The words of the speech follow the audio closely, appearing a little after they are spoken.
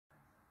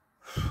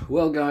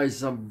Well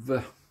guys,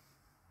 I've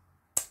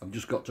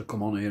just got to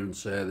come on here and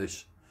say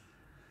this,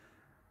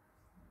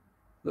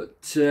 that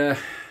the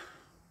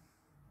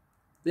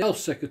Health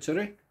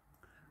Secretary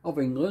of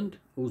England,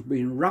 who's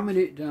been ramming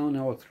it down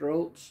our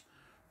throats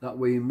that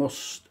we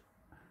must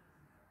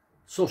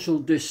social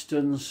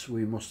distance,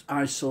 we must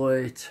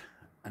isolate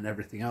and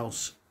everything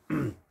else,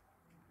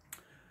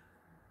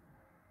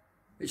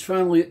 it's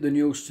finally at the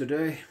news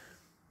today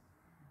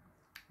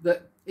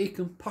that he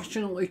can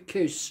passionately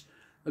kiss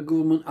a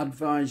government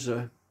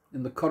advisor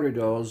in the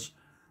corridors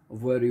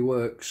of where he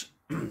works.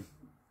 But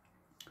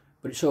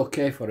it's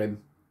okay for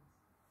him.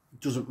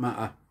 It doesn't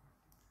matter.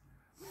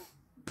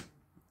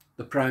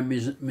 The Prime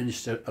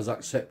Minister has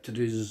accepted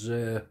his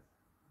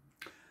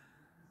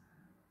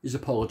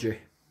apology.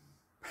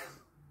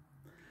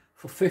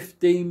 For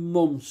 15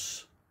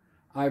 months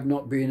I've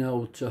not been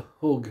able to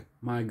hug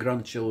my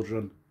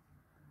grandchildren,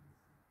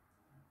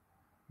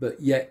 but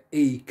yet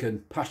he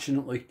can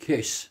passionately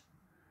kiss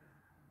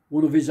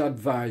one of his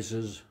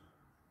advisors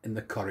in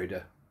the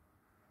corridor.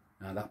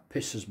 Now that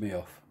pisses me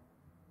off.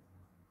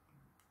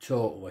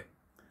 Totally.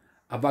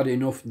 I've had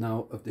enough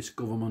now of this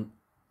government.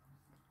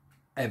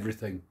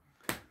 Everything.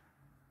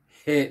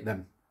 Hate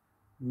them.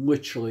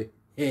 Literally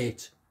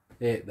hate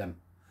them.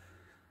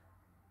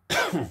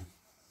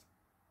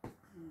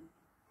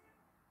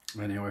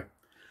 Anyway,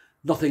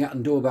 nothing I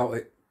can do about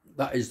it.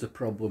 That is the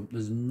problem.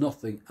 There's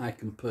nothing I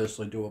can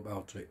personally do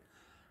about it.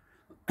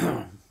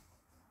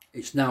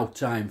 It's now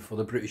time for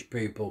the British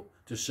people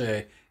to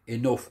say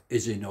enough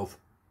is enough.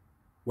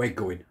 We're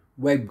going.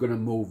 We're going to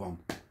move on.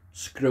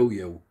 Screw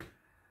you.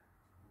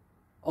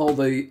 All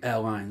the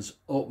airlines,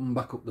 open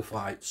back up the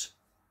flights.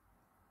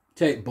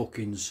 Take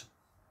bookings.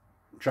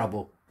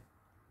 Travel.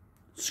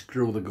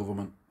 Screw the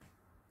government.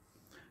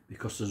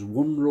 Because there's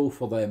one rule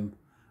for them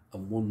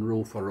and one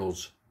rule for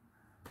us.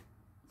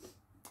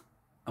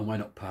 And we're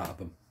not part of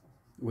them.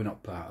 We're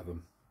not part of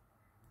them.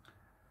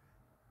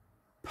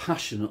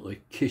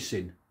 Passionately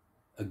kissing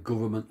a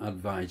government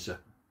advisor.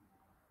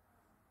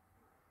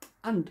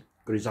 And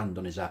got his hand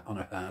on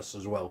her ass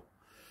as well.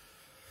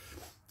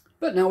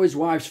 But now his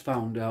wife's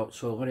found out,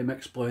 so let him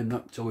explain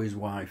that to his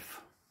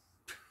wife.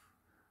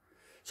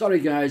 Sorry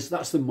guys,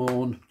 that's the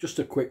moan. Just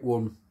a quick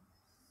one.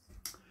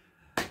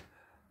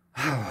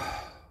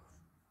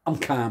 I'm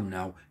calm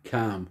now.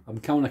 Calm.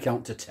 I'm counting a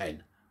count to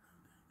 10.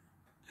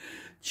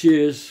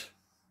 Cheers.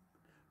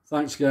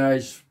 Thanks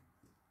guys.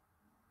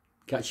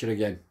 Catch you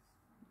again.